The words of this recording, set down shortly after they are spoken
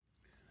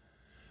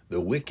The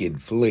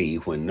wicked flee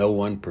when no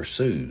one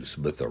pursues,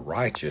 but the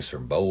righteous are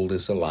bold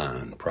as a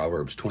lion.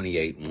 Proverbs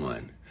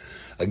 28:1.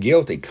 A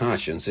guilty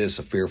conscience is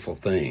a fearful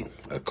thing.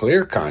 A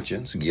clear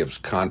conscience gives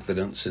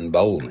confidence and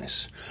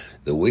boldness.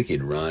 The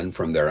wicked run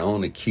from their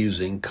own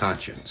accusing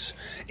conscience.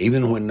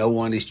 Even when no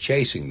one is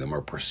chasing them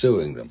or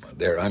pursuing them,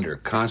 they're under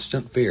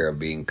constant fear of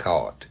being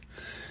caught.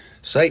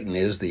 Satan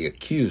is the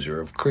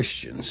accuser of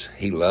Christians.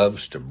 He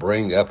loves to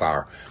bring up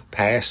our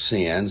past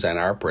sins and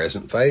our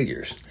present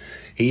failures.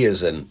 He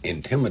is an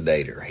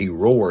intimidator. He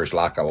roars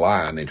like a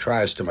lion and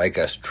tries to make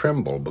us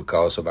tremble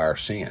because of our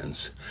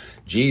sins.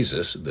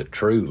 Jesus, the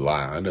true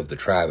Lion of the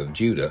tribe of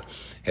Judah,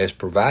 has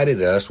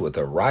provided us with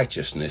a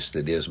righteousness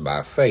that is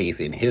by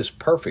faith in His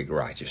perfect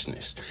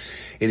righteousness.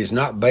 It is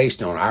not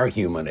based on our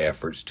human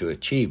efforts to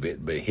achieve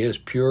it, but His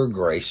pure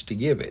grace to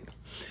give it.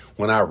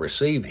 When I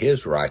receive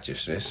His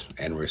righteousness,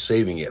 and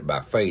receiving it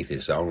by faith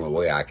is the only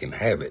way I can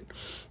have it,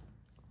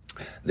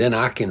 then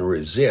I can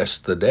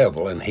resist the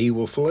devil and he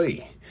will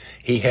flee.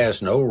 He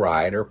has no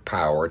right or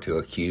power to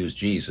accuse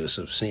Jesus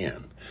of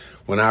sin.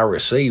 When I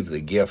receive the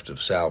gift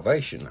of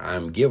salvation, I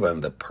am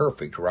given the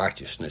perfect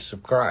righteousness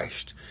of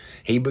Christ.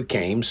 He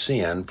became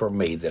sin for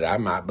me that I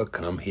might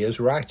become His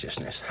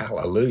righteousness.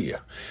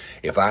 Hallelujah.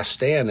 If I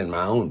stand in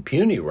my own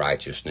puny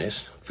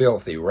righteousness,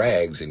 filthy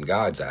rags in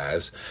God's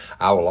eyes,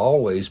 I will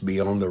always be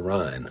on the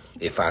run.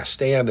 If I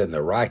stand in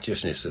the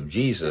righteousness of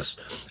Jesus,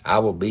 I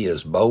will be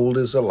as bold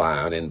as a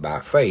lion, and by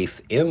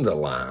faith in the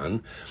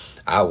lion,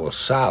 I will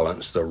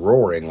silence the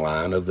roaring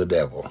lion of the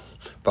devil.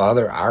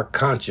 Father, our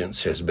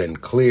conscience has been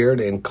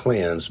cleared and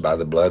cleansed by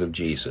the blood of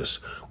Jesus.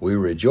 We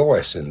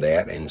rejoice in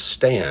that and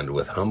stand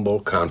with humble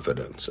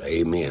confidence.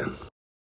 Amen.